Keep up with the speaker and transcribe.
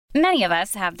Many of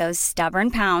us have those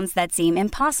stubborn pounds that seem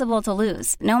impossible to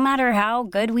lose, no matter how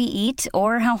good we eat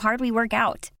or how hard we work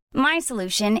out. My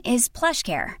solution is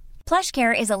PlushCare.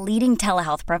 PlushCare is a leading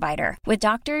telehealth provider with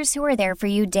doctors who are there for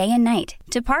you day and night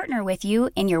to partner with you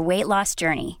in your weight loss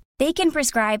journey. They can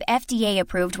prescribe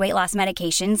FDA-approved weight loss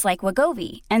medications like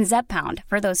Wegovy and Zepbound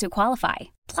for those who qualify.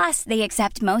 Plus, they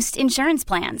accept most insurance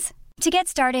plans. To get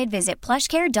started, visit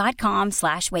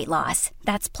plushcare.com/weightloss.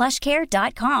 That's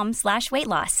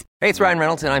plushcare.com/weightloss. Hey, it's Ryan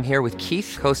Reynolds, and I'm here with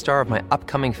Keith, co-star of my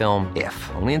upcoming film, If,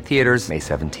 only in theaters May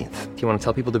 17th. Do you want to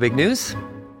tell people the big news?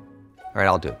 All right,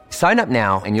 I'll do it. Sign up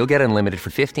now and you'll get unlimited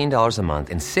for $15 a month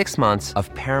and 6 months of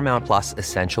Paramount Plus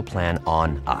Essential Plan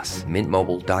on us.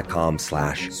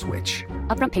 MintMobile.com/switch.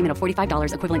 Upfront payment of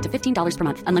 $45 equivalent to $15 per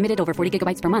month. Unlimited over 40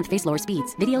 gigabytes per month. Face lower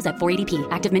speeds. Videos at 480p.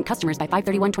 Active Mint customers by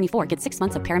 531.24 get 6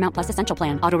 months of Paramount Plus Essential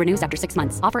Plan. Auto renews after 6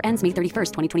 months. Offer ends May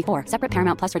 31st, 2024. Separate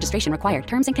Paramount Plus registration required.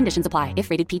 Terms and conditions apply if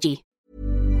rated PG.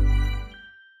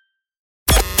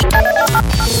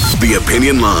 The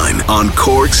Opinion Line on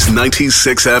Cork's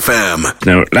 96 FM.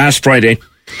 Now, last Friday,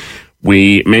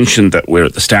 we mentioned that we're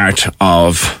at the start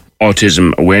of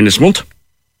Autism Awareness Month.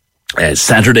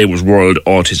 Saturday was World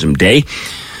Autism Day,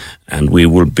 and we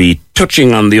will be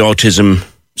touching on the autism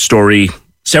story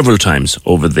several times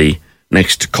over the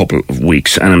next couple of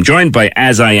weeks. And I'm joined by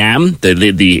As I Am, the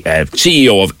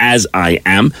CEO of As I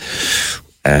Am,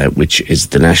 which is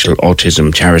the National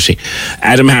Autism Charity,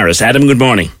 Adam Harris. Adam, good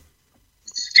morning.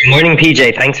 Good morning,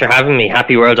 PJ. Thanks for having me.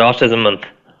 Happy World Autism Month.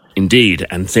 Indeed,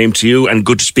 and same to you, and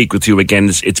good to speak with you again.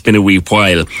 It's been a wee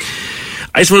while.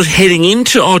 I suppose heading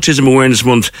into Autism Awareness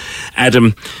Month,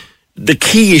 Adam, the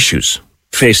key issues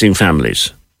facing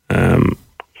families,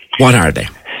 what are they?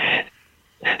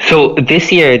 So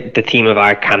this year, the theme of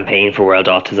our campaign for World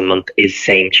Autism Month is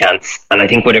Same Chance. And I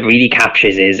think what it really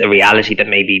captures is a reality that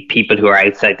maybe people who are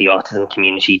outside the autism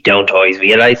community don't always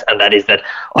realise, and that is that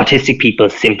autistic people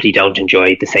simply don't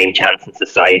enjoy the same chance in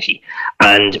society.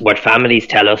 And what families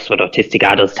tell us, what autistic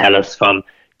adults tell us, from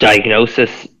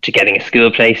diagnosis to getting a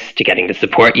school place, to getting the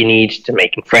support you need, to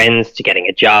making friends, to getting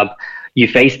a job, you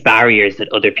face barriers that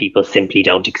other people simply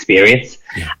don't experience.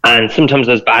 Yeah. And sometimes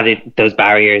those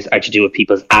barriers are to do with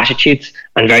people's attitudes,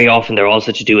 and very often they're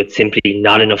also to do with simply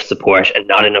not enough support and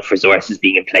not enough resources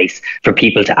being in place for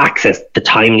people to access the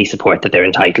timely support that they're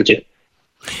entitled to.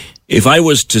 If I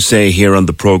was to say here on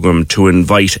the programme to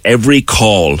invite every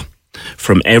call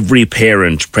from every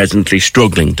parent presently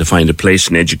struggling to find a place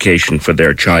in education for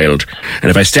their child,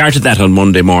 and if I started that on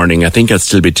Monday morning, I think I'd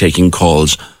still be taking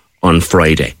calls on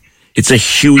Friday. It's a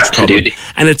huge problem.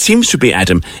 And it seems to be,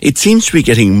 Adam, it seems to be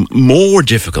getting more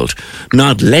difficult,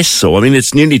 not less so. I mean,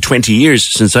 it's nearly 20 years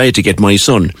since I had to get my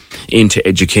son into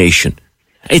education.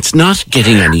 It's not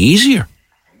getting any easier.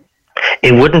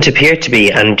 It wouldn't appear to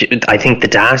be, and I think the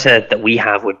data that we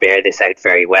have would bear this out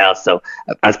very well. So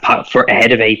for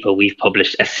ahead of April, we've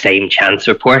published a Same Chance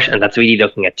report, and that's really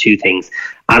looking at two things.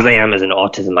 As I Am as an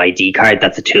autism ID card,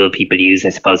 that's a tool people use, I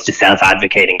suppose, to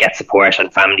self-advocate and get support on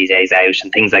family days out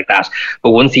and things like that.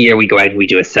 But once a year we go out and we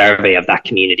do a survey of that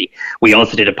community. We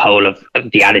also did a poll of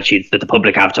the attitudes that the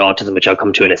public have to autism, which I'll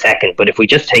come to in a second. But if we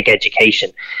just take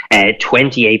education,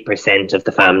 28% of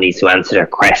the families who answered our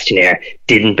questionnaire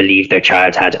didn't believe their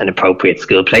child had an appropriate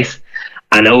school place.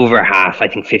 And over half, I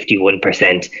think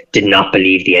 51%, did not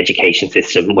believe the education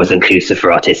system was inclusive for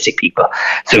autistic people.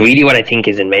 So really what I think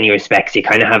is, in many respects, you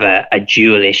kind of have a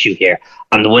dual issue here.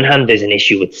 On the one hand, there's an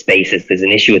issue with spaces. There's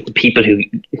an issue with the people who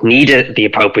need the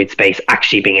appropriate space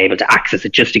actually being able to access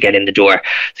it just to get in the door.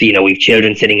 So, we've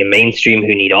children sitting in mainstream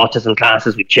who need autism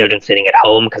classes. We've children sitting at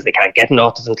home because they can't get an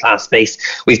autism class space.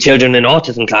 We've children in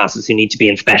autism classes who need to be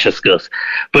in special schools.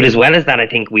 But as well as that, I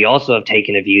think we also have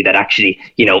taken a view that actually,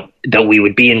 that we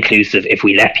would be inclusive if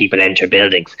we let people enter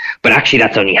buildings. But actually,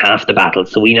 that's only half the battle.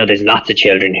 So we know there's lots of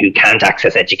children who can't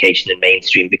access education in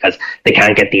mainstream because they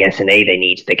can't get the SNA they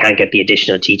need. They can't get the additional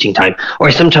teaching time,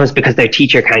 or sometimes because their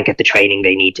teacher can't get the training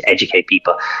they need to educate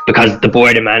people, because the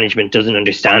board of management doesn't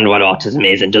understand what autism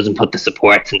is and doesn't put the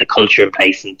supports and the culture in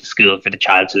place in the school for the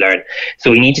child to learn.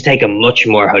 So we need to take a much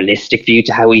more holistic view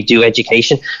to how we do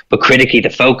education. But critically,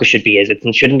 the focus should be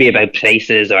it shouldn't be about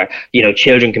places or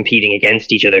children competing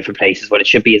against each other for places. What it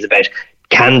should be is about,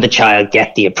 can the child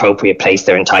get the appropriate place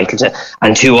they're entitled to?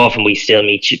 And too often we still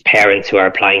meet parents who are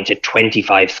applying to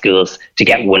 25 schools to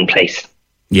get one place.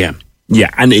 Yeah,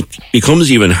 and it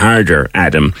becomes even harder,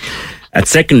 Adam, at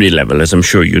secondary level, as I'm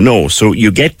sure you know. So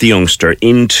you get the youngster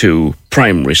into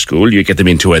primary school, you get them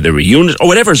into either a unit or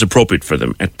whatever is appropriate for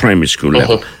them at primary school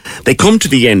level. They come to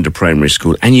the end of primary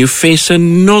school and you face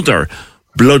another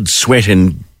blood, sweat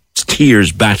and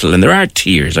tears battle, and there are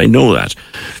tears, I know that,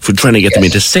 for trying to get them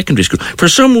into secondary school. For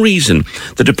some reason,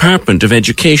 the Department of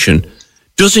Education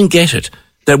doesn't get it,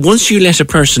 that once you let a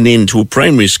person into a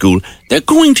primary school, they're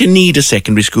going to need a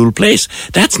secondary school place.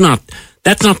 That's not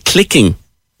clicking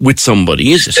with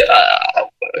somebody, is it?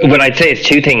 What I'd say is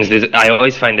two things. I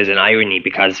always find there's an irony,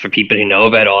 because for people who know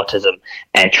about autism,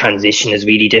 transition is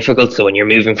really difficult. So when you're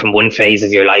moving from one phase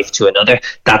of your life to another,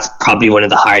 that's probably one of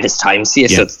the hardest times for you.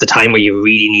 Yeah. So it's the time where you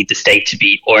really need the state to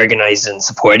be organised and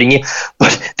supporting you.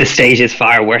 But the state is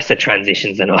far worse at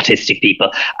transitions than autistic people.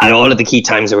 At all of the key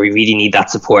times where we really need that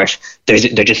support, there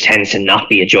just tends to not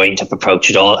be a joined up approach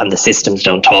at all, and the systems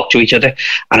don't talk to each other.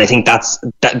 And I think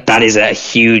that is a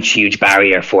huge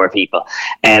barrier for people.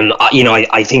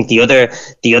 I think the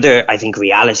other I think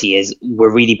reality is we're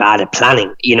really bad at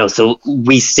planning, so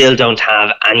we still don't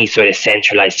have any sort of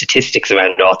centralized statistics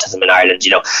around autism in Ireland.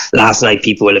 Last night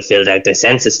people will have filled out their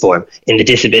census form. In the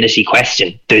disability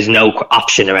question, there's no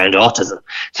option around autism.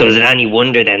 So is it any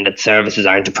wonder then that services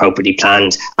aren't appropriately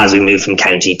planned as we move from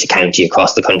county to county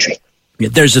across the country? Yeah,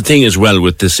 there's a thing as well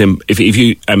with this. If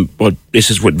you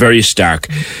this is what very stark.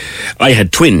 I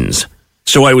had twins,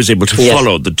 so I was able to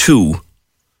follow the two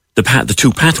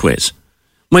pathways.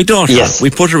 My daughter, we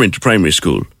put her into primary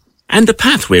school, and the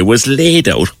pathway was laid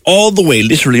out all the way,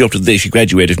 literally up to the day she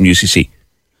graduated from UCC.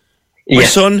 My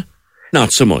son,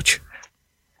 not so much.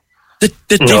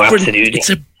 Absolutely. It's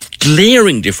a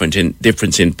glaring difference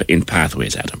in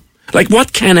pathways, Adam. Like,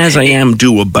 what can As I Am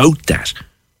do about that?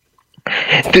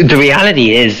 The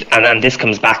reality is, and this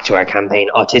comes back to our campaign,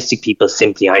 autistic people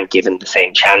simply aren't given the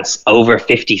same chance. Over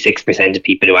 56% of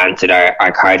people who answered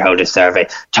our cardholder survey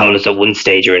told us at one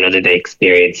stage or another they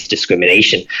experienced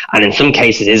discrimination. And in some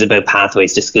cases it is about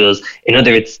pathways to schools. In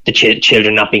other, it's the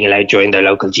children not being allowed to join their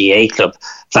local GA club,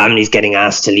 families getting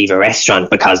asked to leave a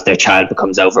restaurant because their child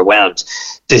becomes overwhelmed.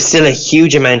 There's still a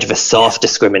huge amount of a soft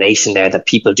discrimination there that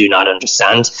people do not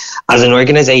understand. As an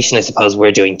organisation, I suppose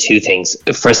we're doing two things.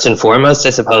 First and foremost,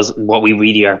 I suppose what we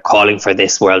really are calling for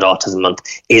this World Autism Month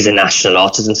is a national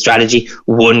autism strategy,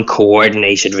 one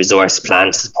coordinated resource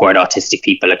plan to support autistic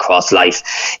people across life.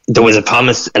 There was a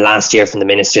promise last year from the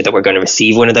Minister that we're going to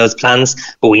receive one of those plans,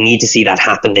 but we need to see that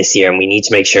happen this year, and we need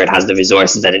to make sure it has the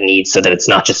resources that it needs so that it's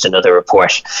not just another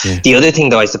report. Yeah. The other thing,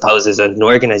 though, I suppose, is as an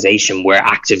organisation, we're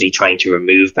actively trying to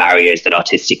remove barriers that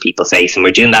autistic people face, and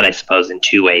we're doing that, I suppose, in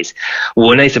two ways.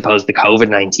 One, I suppose the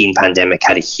COVID-19 pandemic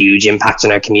had a huge impact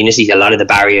on our community. A lot of the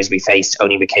barriers we faced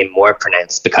only became more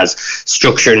pronounced because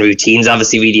structure and routines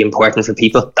obviously really important for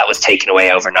people. That was taken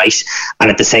away overnight, and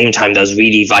at the same time those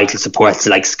really vital supports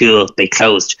like school, they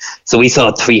closed. So we saw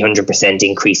a 300%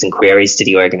 increase in queries to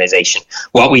the organisation.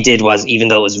 What we did was, even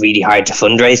though it was really hard to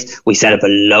fundraise, we set up a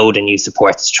load of new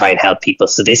supports to try and help people.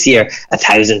 So this year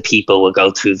 1,000 people will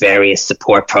go through various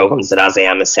support programs that As I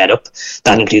Am has set up.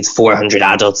 That includes 400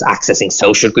 adults accessing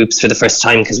social groups for the first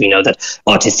time, because we know that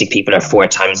autistic people are 4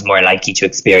 times more likely to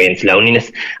experience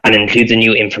loneliness, and it includes a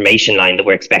new information line that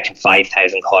we're expecting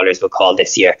 5,000 callers will call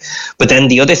this year. But then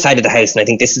the other side of the house, and I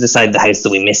think this is the side of the house that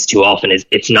we miss too often, is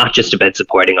it's not just about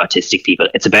supporting autistic people,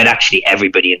 it's about actually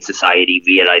everybody in society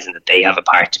realising that they have a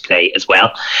part to play as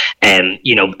well.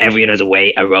 Everyone has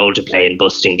a role to play in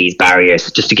busting these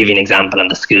barriers. Just to give you an example on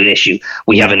the school issue,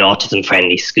 we have an autism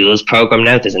friendly schools program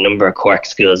now. There's a number of Cork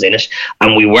schools in it,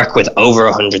 and we work with over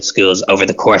 100 schools over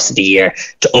the course of the year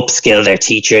to upskill their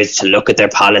teachers, to look at their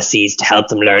policies, to help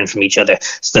them learn from each other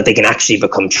so that they can actually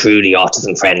become truly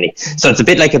autism friendly. So it's a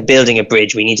bit like building a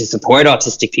bridge. We need to support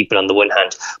autistic people on the one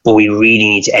hand, but we really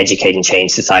need to educate and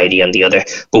change society on the other.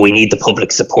 But we need the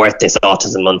public support this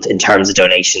Autism Month in terms of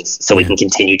donations so we can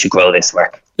continue to grow this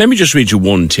work. Let me just read you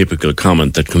one typical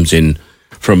comment that comes in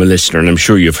from a listener, and I'm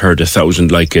sure you've heard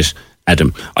 1,000 like it.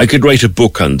 Adam, I could write a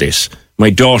book on this. My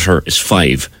daughter is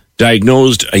 5,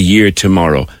 diagnosed a year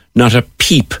tomorrow. Not a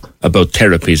peep about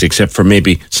therapies except for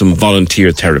maybe some volunteer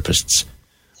therapists.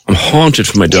 I'm haunted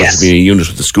for my daughter being in a unit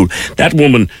with the school. That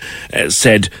woman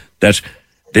said that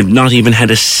they've not even had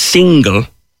a single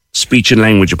speech and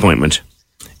language appointment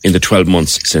in the 12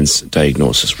 months since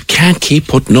diagnosis. We can't keep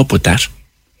putting up with that.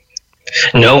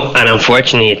 No, and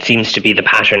unfortunately it seems to be the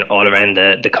pattern all around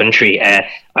the country.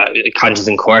 Conscious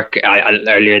in Cork,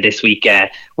 earlier this week,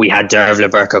 we had Dervla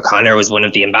Burke O'Connor was one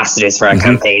of the ambassadors for our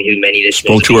campaign, who many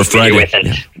listeners spoke to her Friday with,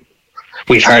 and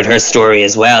we've heard her story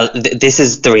as well. This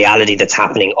is the reality that's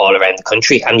happening all around the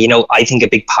country. And, I think a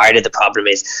big part of the problem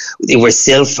is we're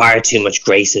still far too much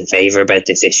grace and favour about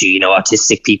this issue.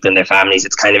 Autistic people and their families,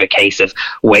 it's kind of a case of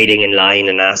waiting in line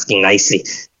and asking nicely.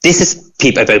 This is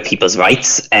about people's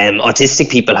rights. Autistic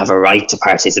people have a right to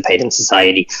participate in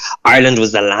society. Ireland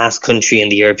was the last country in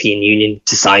the European Union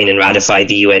to sign and ratify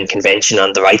the UN Convention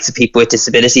on the Rights of People with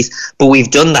Disabilities, but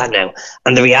we've done that now.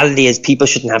 And the reality is people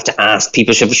shouldn't have to ask,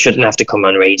 people shouldn't have to come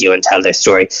on radio and tell their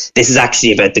story. This is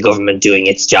actually about the government doing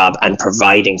its job and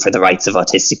providing for the rights of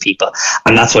autistic people.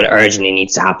 And that's what urgently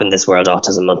needs to happen this World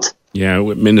Autism Month. Yeah,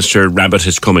 Minister Rabbitte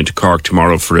is coming to Cork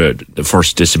tomorrow for the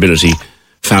first disability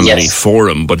family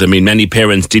forum, but I mean, many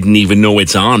parents didn't even know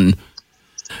it's on,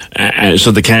 so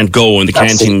they can't go and they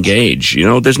can't engage. You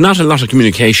know, there's not a lot of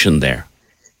communication there.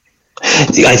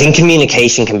 I think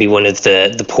communication can be one of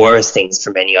the poorest things for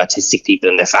many autistic people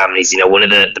and their families. You know, one of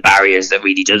the barriers that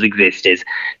really does exist is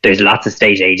there's lots of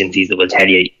state agencies that will tell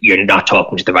you you're not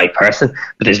talking to the right person,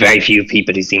 but there's very few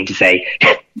people who seem to say,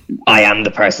 I am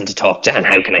the person to talk to and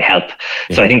how can I help?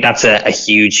 Yeah. So I think that's a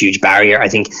huge barrier. I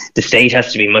think the state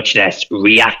has to be much less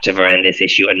reactive around this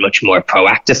issue and much more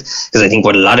proactive, because I think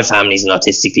what a lot of families and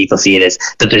autistic people see it is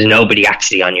that there's nobody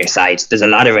actually on your side. There's a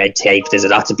lot of red tape, there's a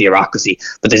lot of bureaucracy,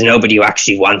 but there's nobody who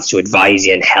actually wants to advise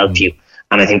you and help you.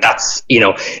 And I think that's, you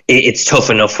know, it's tough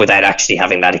enough without actually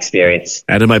having that experience.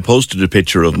 Adam, I posted a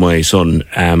picture of my son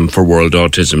for World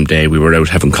Autism Day. We were out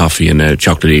having coffee and a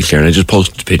chocolate eclair, and I just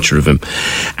posted a picture of him.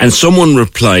 And someone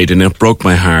replied, and it broke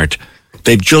my heart,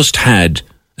 they've just had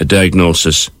a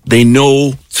diagnosis. They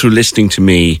know, through listening to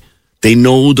me, they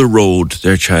know the road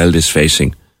their child is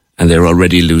facing, and they're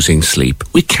already losing sleep.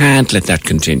 We can't let that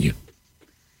continue.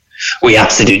 We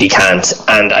absolutely can't.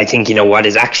 And I think, you know, what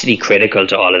is actually critical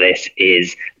to all of this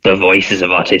is the voices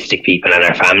of autistic people and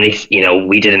our families. You know,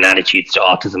 we did an Attitudes to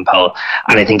Autism poll,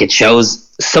 and I think it shows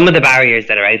some of the barriers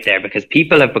that are out there, because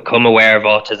people have become aware of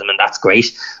autism, and that's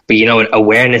great. But, you know,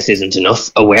 awareness isn't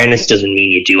enough. Awareness doesn't mean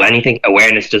you do anything.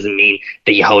 Awareness doesn't mean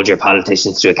that you hold your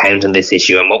politicians to account on this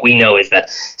issue. And what we know is that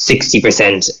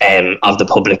 60% of the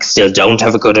public still don't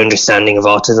have a good understanding of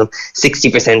autism.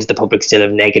 60% of the public still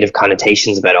have negative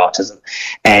connotations about autism.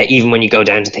 Even when you go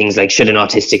down to things like, should an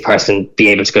autistic person be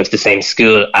able to go to the same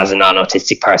school as a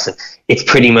non-autistic person? It's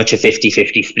pretty much a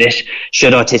 50-50 split.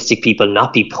 Should autistic people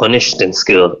not be punished in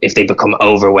school if they become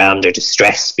overwhelmed or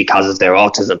distressed because of their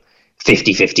autism?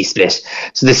 50-50 split.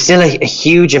 So there's still a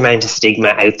huge amount of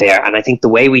stigma out there, and I think the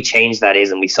way we change that is,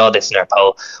 and we saw this in our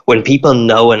poll, when people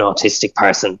know an autistic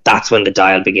person, that's when the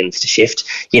dial begins to shift.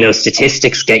 You know,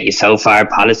 statistics get you so far,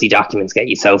 policy documents get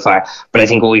you so far, but I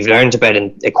think what we've learned about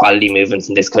equality movements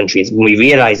in this country is when we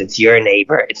realise it's your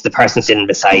neighbour, it's the person sitting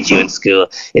beside you in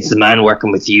school, it's the man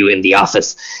working with you in the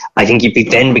office, I think you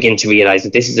then begin to realise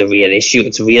that this is a real issue.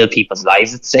 It's real people's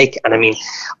lives at stake. And I mean,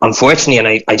 unfortunately,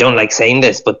 and I don't like saying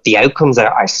this, but the outcomes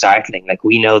are startling. Like,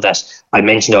 we know that, I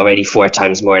mentioned already, 4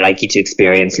 times more likely to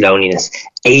experience loneliness.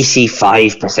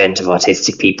 85% of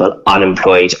autistic people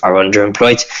unemployed or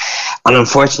underemployed. And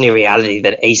unfortunately, reality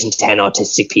that 8 in 10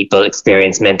 autistic people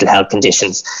experience mental health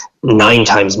conditions, 9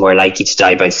 times more likely to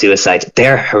die by suicide.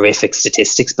 They're horrific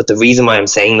statistics, but the reason why I'm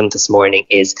saying them this morning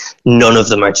is none of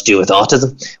them are to do with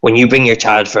autism. When you bring your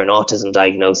child for an autism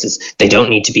diagnosis, they don't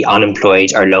need to be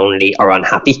unemployed or lonely or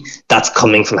unhappy. That's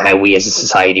coming from how we as a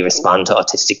society respond to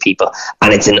autistic people.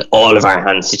 And it's in all of our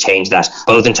hands to change that,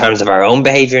 both in terms of our own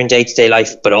behaviour in day-to-day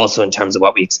life, but also in terms of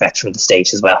what we expect from the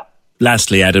state as well.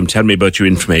 Lastly, Adam, tell me about your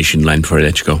information line before I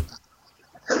let you go.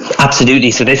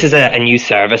 Absolutely. So this is a new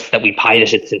service that we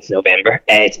piloted since November.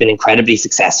 It's been incredibly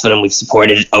successful, and we've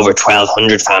supported over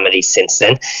 1,200 families since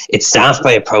then. It's staffed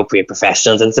by appropriate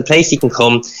professionals, and it's a place you can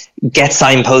come, get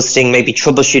signposting, maybe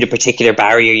troubleshoot a particular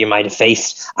barrier you might have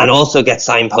faced, and also get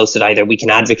signposted. Either we can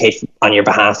advocate on your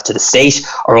behalf to the state,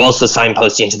 or also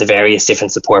signpost you into the various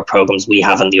different support programs we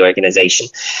have in the organisation.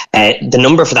 The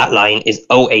number for that line is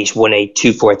 0818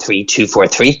 243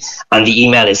 243, and the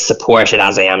email is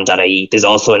support@asIam.ie. There's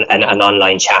also an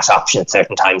online chat option at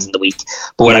certain times in the week.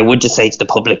 But what I would just say to the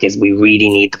public is we really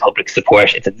need the public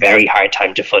support. It's a very hard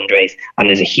time to fundraise, and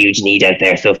there's a huge need out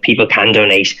there. So if people can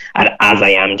donate at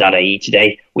asiam.ie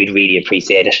today, we'd really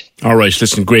appreciate it. All right,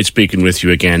 listen, great speaking with you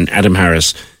again. Adam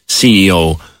Harris,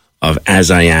 CEO of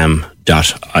asiam.ie.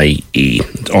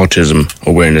 Autism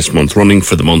Awareness Month, running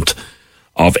for the month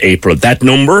of April. That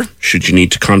number, should you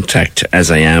need to contact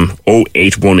ASIAM,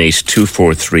 0818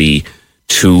 243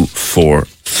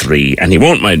 243. And he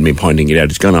won't mind me pointing it out.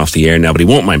 It's gone off the air now, but he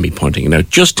won't mind me pointing it out,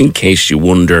 just in case you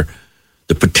wonder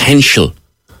the potential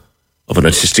of an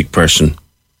autistic person.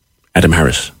 Adam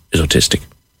Harris is autistic.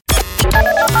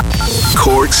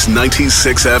 Cork's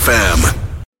 96 FM.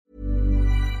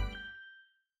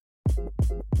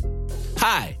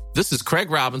 Hi, this is Craig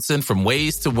Robinson from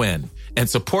Ways to Win, and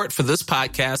support for this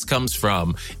podcast comes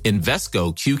from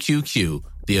Invesco QQQ,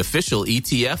 the official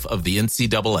ETF of the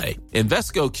NCAA.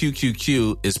 Invesco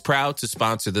QQQ is proud to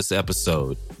sponsor this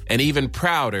episode, and even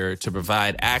prouder to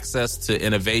provide access to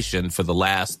innovation for the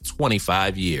last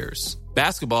 25 years.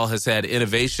 Basketball has had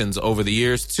innovations over the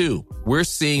years, too. We're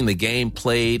seeing the game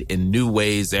played in new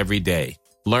ways every day.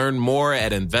 Learn more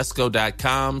at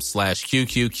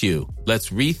Invesco.com/QQQ. Let's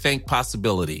rethink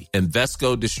possibility.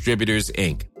 Invesco Distributors,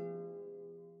 Inc.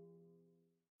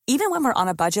 Even when we're on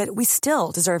a budget, we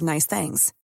still deserve nice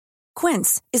things.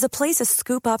 Quince is a place to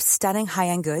scoop up stunning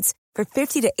high-end goods for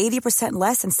 50 to 80%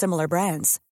 less than similar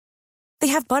brands. They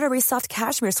have buttery soft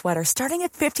cashmere sweaters starting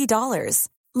at $50,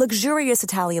 luxurious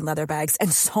Italian leather bags,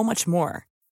 and so much more.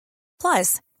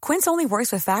 Plus, Quince only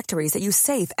works with factories that use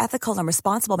safe, ethical, and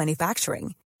responsible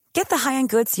manufacturing. Get the high-end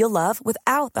goods you'll love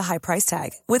without the high price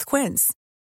tag with Quince.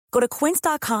 Go to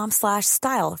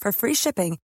quince.com/style for free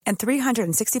shipping and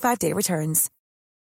 365-day returns.